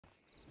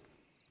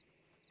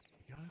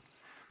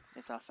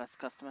is our first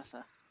customer,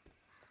 sir.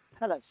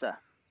 Hello, sir.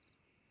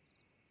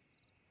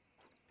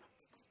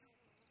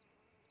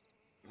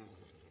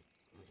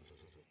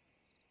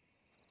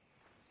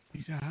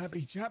 He's a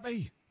happy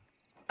chappy.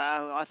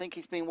 I think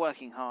he's been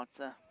working hard,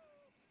 sir.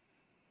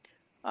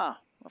 Ah,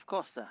 of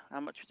course, sir. How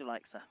much would you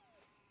like, sir?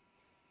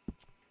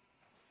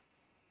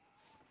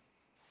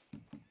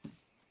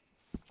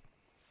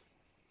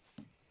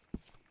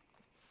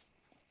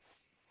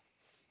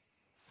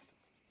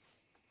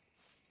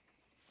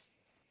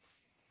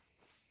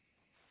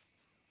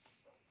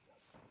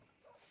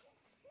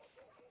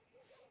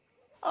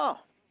 Oh,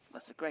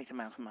 that's a great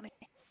amount of money.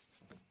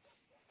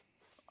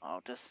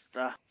 I'll just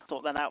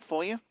sort that out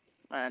for you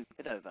and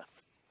get over.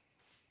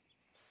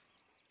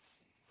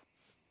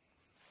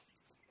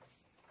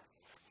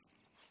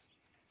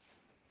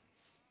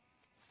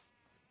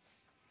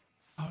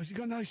 Oh, has he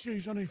got no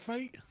shoes on his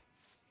feet?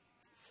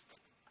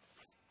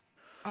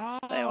 Oh,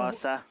 There you are,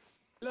 sir.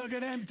 Look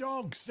at them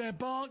dogs. They're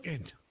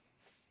barking.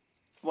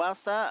 Well,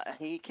 sir,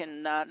 he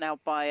can now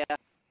buy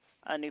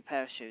a new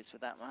pair of shoes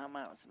with that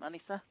amount of money,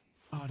 sir.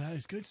 Oh, that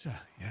is good, sir.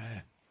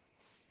 Yeah.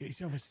 Get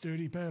yourself a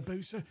sturdy pair of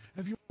boots, sir.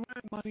 Have you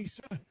earned money,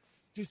 sir?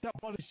 Just up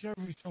by the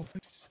sheriff's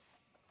office.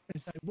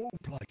 There's a wall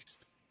place.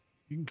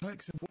 You can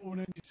collect some water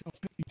and earn yourself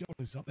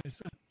 $50 up there,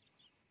 sir.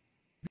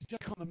 If you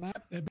check on the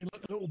map, there'll be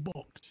like a little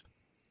box.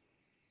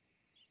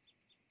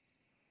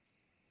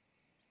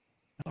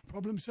 No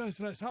problem, sir.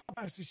 So that's half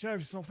past the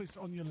sheriff's office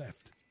on your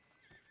left.